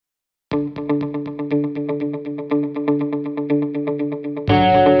A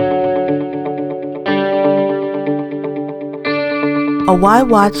Why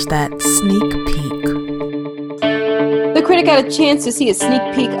Watch That sneak peek. The critic got a chance to see a sneak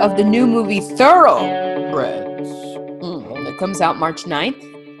peek of the new movie Thoroughbreds. It comes out March 9th,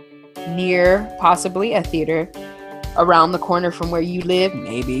 near possibly a theater around the corner from where you live,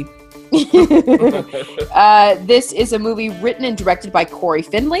 maybe. This is a movie written and directed by Corey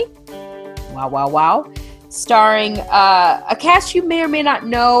Finley. Wow, wow, wow. Starring a cast you may or may not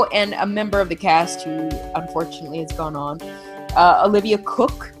know, and a member of the cast who unfortunately has gone on. Olivia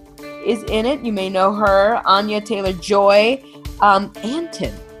Cooke is in it. You may know her. Anya Taylor-Joy.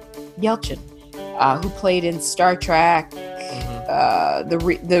 Anton Yelchin, who played in Star Trek, the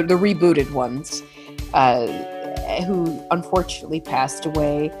rebooted ones, who unfortunately passed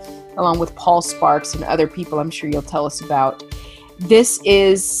away, along with Paul Sparks and other people I'm sure you'll tell us about. This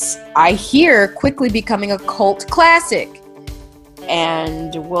is, I hear, quickly becoming a cult classic.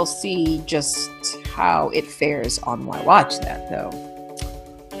 And we'll see just how it fares on Why Watch That, though.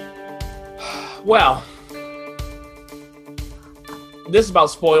 Well, this is about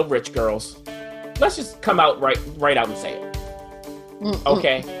spoiled rich girls. Let's just come out right out and say it.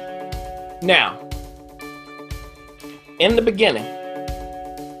 Okay? Now, in the beginning,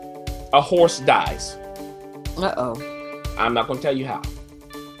 a horse dies. Uh-oh. I'm not going to tell you how.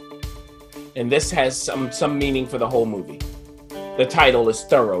 And this has some meaning for the whole movie. The title is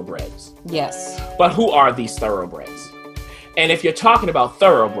Thoroughbreds. Yes. But who are these thoroughbreds? And if you're talking about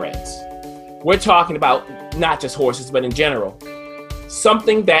thoroughbreds, we're talking about not just horses, but in general,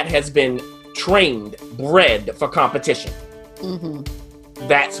 something that has been trained, bred for competition.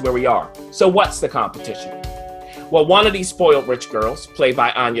 That's where we are. So what's the competition? Well, one of these spoiled rich girls, played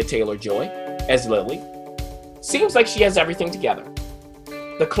by Anya Taylor-Joy as Lily, seems like she has everything together.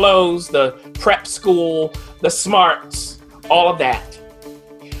 The clothes, the prep school, the smarts, all of that.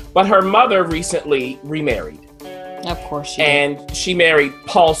 But her mother recently remarried. Of course she did. And she married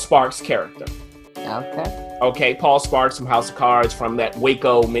Paul Sparks' character. Okay, Paul Sparks from House of Cards, from that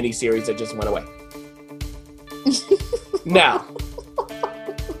Waco miniseries that just went away. Now,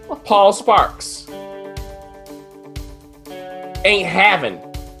 Paul Sparks ain't having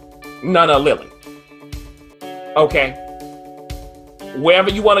none of Lily. Okay? Wherever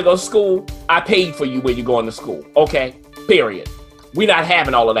you want to go to school, I paid for you when you're going to school. Okay? Period. We're not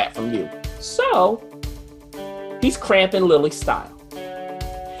having all of that from you. So, he's cramping Lily's style.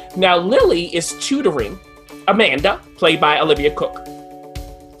 Now, Lily is tutoring Amanda, played by Olivia Cooke,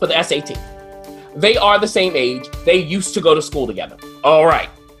 for the SAT. They are the same age. They used to go to school together. All right.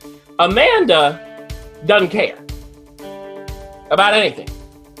 Amanda doesn't care about anything.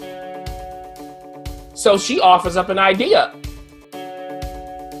 So she offers up an idea.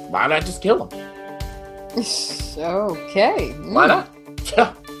 Why not just kill him? Okay. Why not?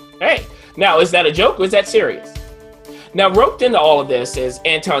 Hey, now is that a joke or is that serious? Now, roped into all of this is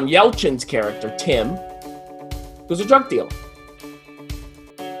Anton Yelchin's character, Tim, who's a drug dealer.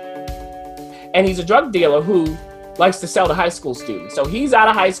 And he's a drug dealer who likes to sell to high school students. So he's out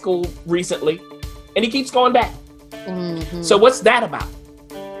of high school recently, and he keeps going back. So what's that about?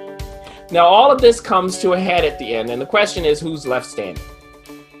 Now, all of this comes to a head at the end, and the question is, who's left standing?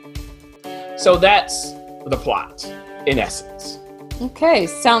 So that's the plot, in essence. Okay,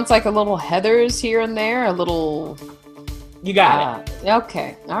 sounds like a little Heathers here and there, a little... You got it.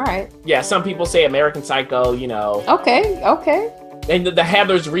 Okay, all right. Yeah, some people say American Psycho, you know. Okay. And the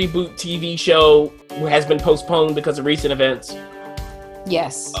Heathers reboot TV show has been postponed because of recent events.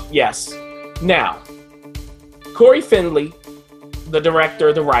 Yes. Yes. Now, Corey Finley, the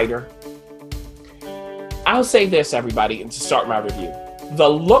director, the writer. I'll say this, everybody, and to start my review. The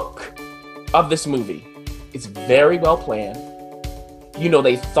look of this movie is very well planned. You know,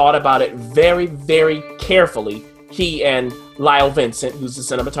 they thought about it very, very carefully. He and Lyle Vincent, who's the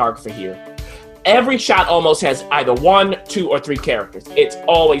cinematographer here. Every shot almost has either 1, 2, or 3 characters. It's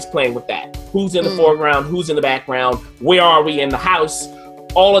always playing with that. Who's in the foreground? Who's in the background? Where are we in the house?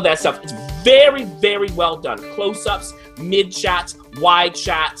 All of that stuff. It's very, very well done. Close-ups, mid-shots, wide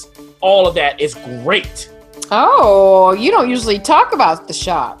shots. All of that is great. Oh, you don't usually talk about the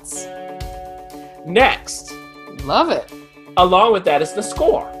shots. Next. Love it. Along with that is the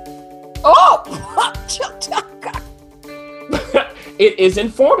score. Oh! It is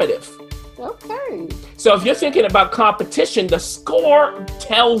informative. Okay. So if you're thinking about competition, the score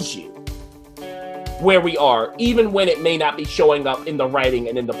tells you where we are, even when it may not be showing up in the writing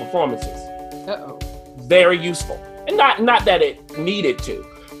and in the performances. Uh-oh. Very useful. And not that it needed to,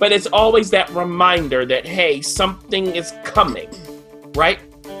 but it's always that reminder that, hey, something is coming, right?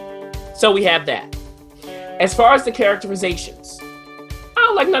 So we have that. As far as the characterizations, I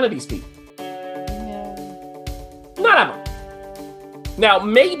don't like none of these people. None of them. Now,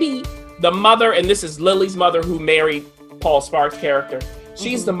 maybe the mother, and this is Lily's mother who married Paul Sparks' character,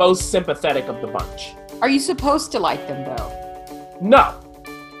 she's the most sympathetic of the bunch. Are you supposed to like them, though? No.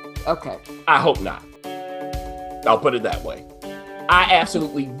 Okay. I hope not. I'll put it that way. I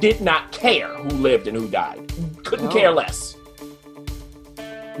absolutely did not care who lived and who died. Couldn't care less.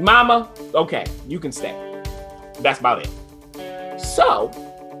 Mama, okay, you can stay. That's about it. So,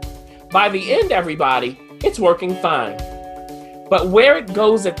 by the end, everybody, it's working fine. But where it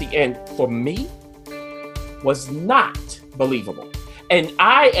goes at the end, for me, was not believable. And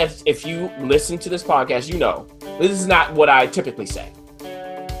if you listen to this podcast, you know, this is not what I typically say.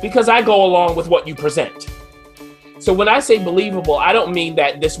 Because I go along with what you present. So when I say believable, I don't mean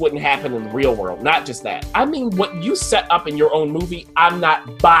that this wouldn't happen in the real world. Not just that. I mean, what you set up in your own movie, I'm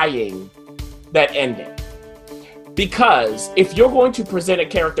not buying that ending. Because if you're going to present a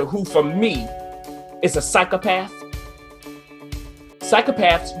character who, for me, is a psychopath,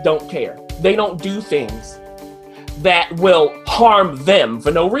 psychopaths don't care. They don't do things that will harm them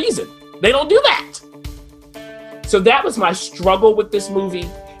for no reason. They don't do that. So that was my struggle with this movie.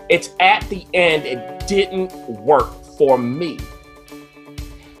 It's at the end, it didn't work for me.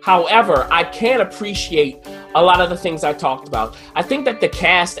 However, I can appreciate a lot of the things I talked about. I think that the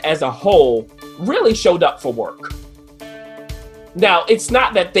cast as a whole really showed up for work. Now, it's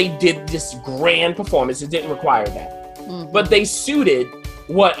not that they did this grand performance, it didn't require that. But they suited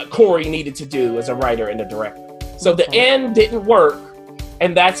what Corey needed to do as a writer and a director. So the end didn't work,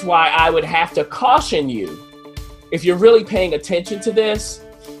 and that's why I would have to caution you. If you're really paying attention to this,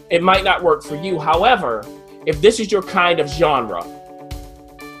 it might not work for you. However, if this is your kind of genre,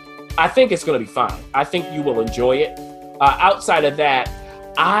 I think it's going to be fine. I think you will enjoy it. Outside of that,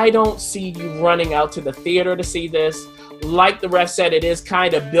 I don't see you running out to the theater to see this. Like the ref said, it is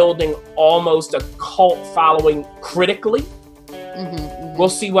kind of building almost a cult following critically. We'll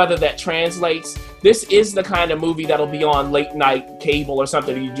see whether that translates. This is the kind of movie that'll be on late night cable or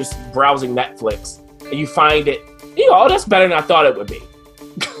something. You're just browsing Netflix and you find it. Oh, that's better than I thought it would be.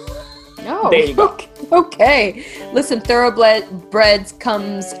 No. There you go. Okay. Listen, Thoroughbreds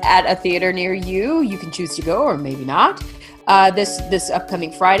comes at a theater near you. You can choose to go or maybe not. This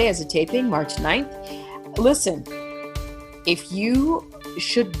upcoming Friday as a taping, March 9th. Listen, if you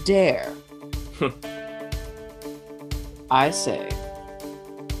should dare, I say,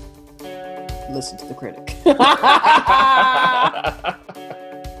 listen to the critic.